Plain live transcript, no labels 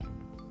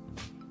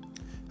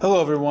Hello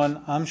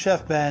everyone, I'm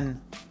Chef Ben,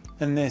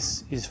 and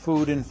this is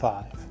Food in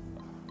 5.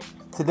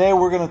 Today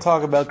we're going to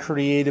talk about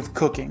creative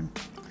cooking.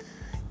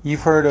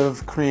 You've heard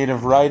of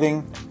creative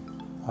writing.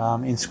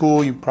 In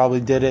school you probably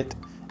did it.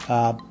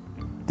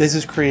 This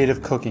is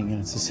creative cooking,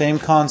 and it's the same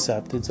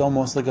concept. It's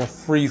almost like a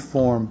free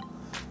form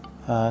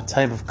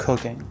type of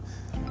cooking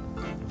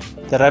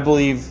that I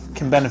believe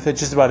can benefit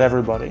just about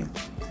everybody.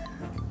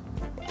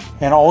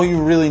 And all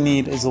you really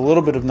need is a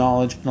little bit of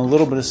knowledge and a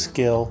little bit of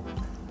skill,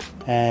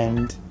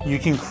 and you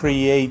can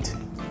create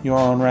your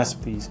own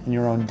recipes and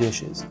your own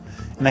dishes.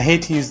 And I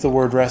hate to use the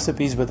word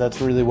recipes, but that's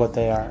really what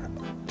they are.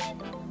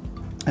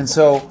 And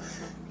so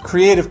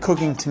creative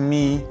cooking, to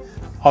me,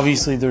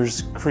 obviously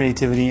there's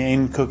creativity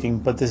in cooking,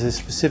 but this is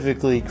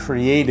specifically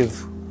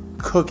creative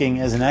cooking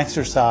as an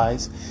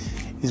exercise,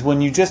 is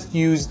when you just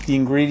use the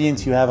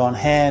ingredients you have on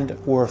hand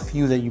or a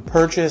few that you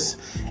purchase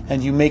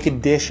and you make a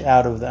dish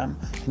out of them.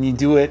 And you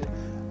do it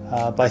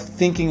by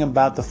thinking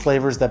about the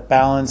flavors that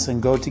balance and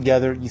go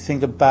together. You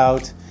think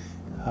about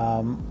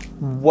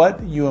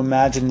what you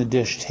imagine the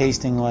dish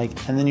tasting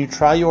like, and then you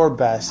try your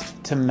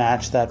best to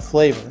match that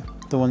flavor,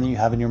 the one that you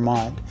have in your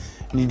mind.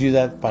 And you do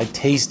that by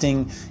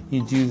tasting,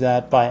 you do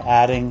that by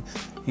adding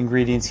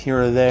ingredients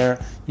here or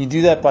there. You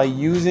do that by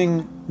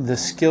using the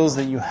skills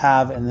that you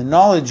have and the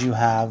knowledge you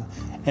have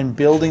and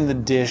building the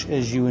dish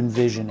as you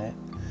envision it.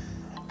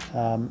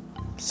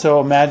 So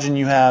imagine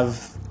you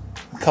have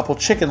a couple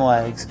chicken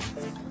legs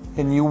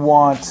and you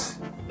want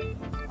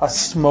a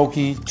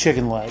smoky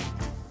chicken leg.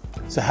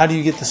 So how do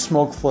you get the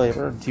smoke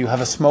flavor? Do you have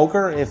a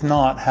smoker? If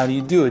not, how do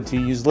you do it? Do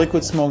you use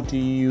liquid smoke? Do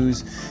you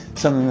use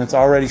something that's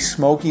already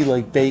smoky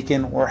like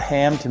bacon or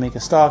ham to make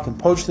a stock and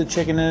poach the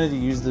chicken in it? Do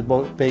you use the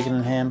bacon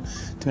and ham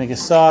to make a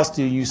sauce?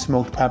 Do you use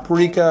smoked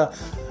paprika?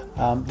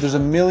 There's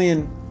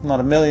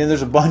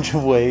there's a bunch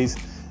of ways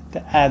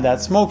to add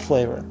that smoke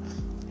flavor.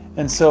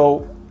 And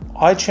so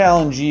I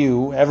challenge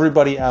you,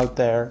 everybody out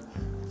there,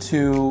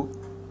 to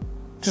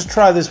just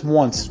try this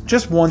once,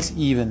 just once.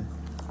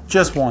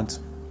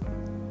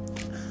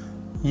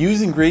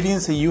 Use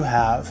ingredients that you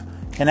have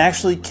and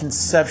actually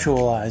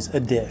conceptualize a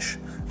dish.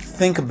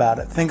 Think about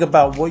it. Think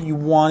about what you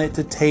want it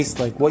to taste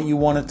like, what you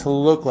want it to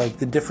look like,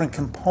 the different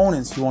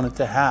components you want it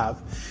to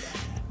have.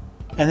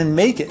 And then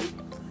make it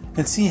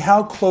and see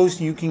how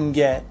close you can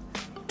get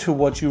to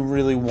what you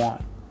really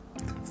want.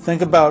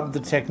 Think about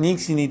the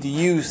techniques you need to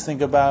use.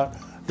 Think about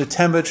the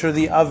temperature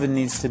the oven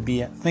needs to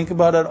be at. Think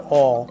about it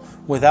all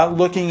without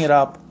looking it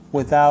up,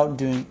 without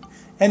doing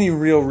any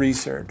real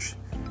research.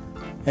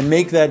 And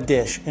make that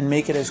dish and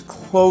make it as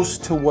close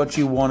to what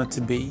you want it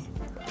to be.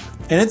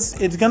 And it's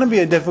going to be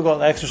a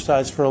difficult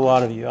exercise for a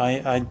lot of you.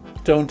 I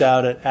don't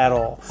doubt it at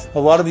all. A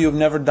lot of you have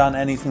never done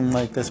anything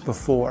like this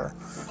before.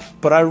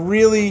 But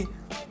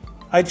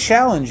I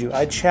challenge you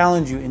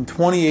in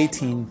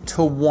 2018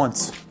 to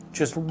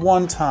just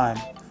one time,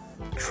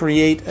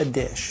 create a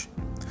dish.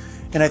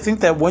 And I think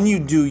that when you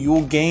do, you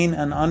will gain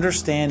an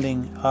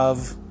understanding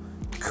of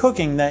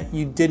cooking that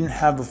you didn't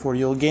have before.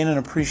 You'll gain an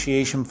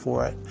appreciation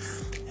for it.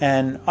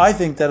 And I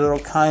think that it'll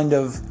kind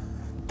of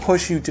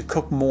push you to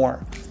cook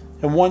more.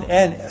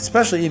 And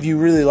especially if you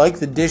really like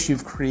the dish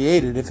you've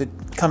created, if it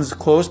comes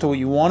close to what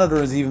you wanted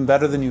or is even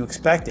better than you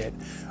expected,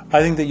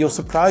 I think that you'll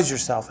surprise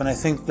yourself. And I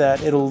think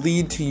that it'll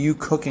lead to you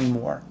cooking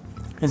more.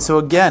 And so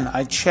again,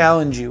 I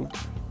challenge you,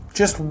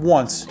 just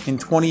once in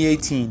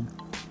 2018,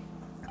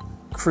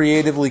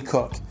 creatively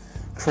cook.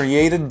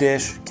 Create a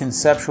dish,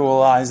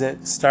 conceptualize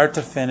it, start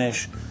to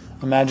finish.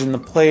 Imagine the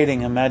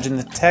plating, imagine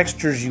the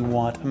textures you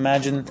want,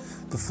 imagine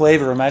the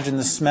flavor, imagine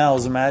the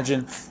smells,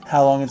 imagine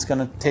how long it's going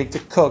to take to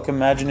cook,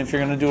 imagine if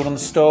you're going to do it on the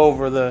stove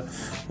or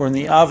in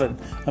the oven,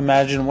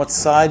 imagine what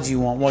sides you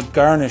want, what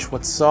garnish,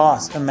 what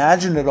sauce,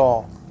 imagine it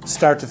all,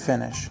 start to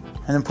finish,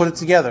 and then put it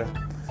together.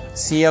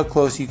 See how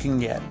close you can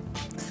get.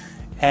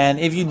 And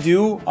if you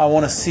do, I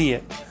want to see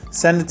it.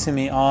 Send it to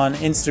me on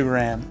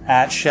Instagram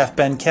at Chef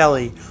Ben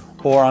Kelly,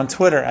 or on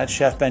Twitter at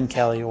Chef Ben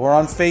Kelly, or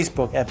on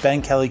Facebook at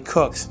Ben Kelly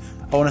Cooks.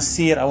 I want to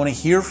see it. I want to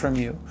hear from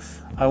you.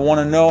 I want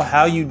to know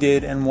how you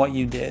did and what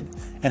you did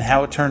and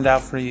how it turned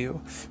out for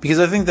you. Because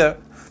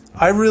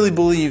I really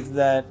believe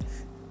that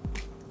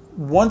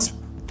once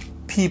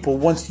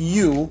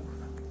you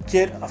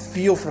get a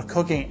feel for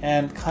cooking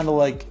and kind of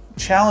like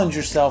challenge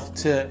yourself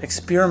to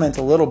experiment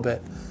a little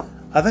bit,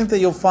 I think that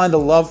you'll find a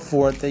love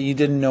for it that you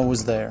didn't know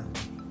was there.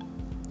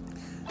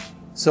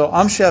 So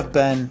I'm Chef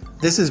Ben.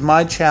 This is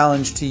my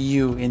challenge to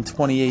you in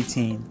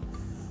 2018.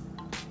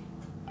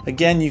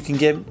 Again, you can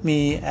get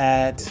me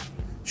at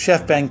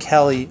Chef Ben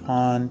Kelly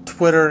on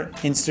Twitter,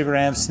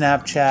 Instagram,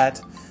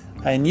 Snapchat,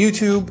 and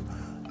YouTube,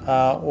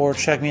 or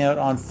check me out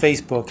on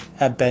Facebook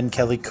at Ben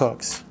Kelly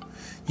Cooks.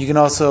 You can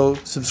also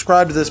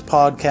subscribe to this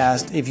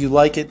podcast. If you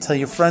like it, tell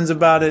your friends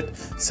about it.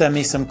 Send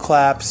me some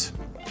claps.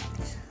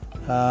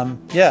 I'm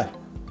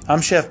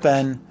Chef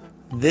Ben.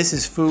 This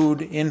is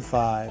Food in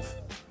 5.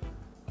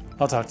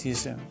 I'll talk to you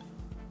soon.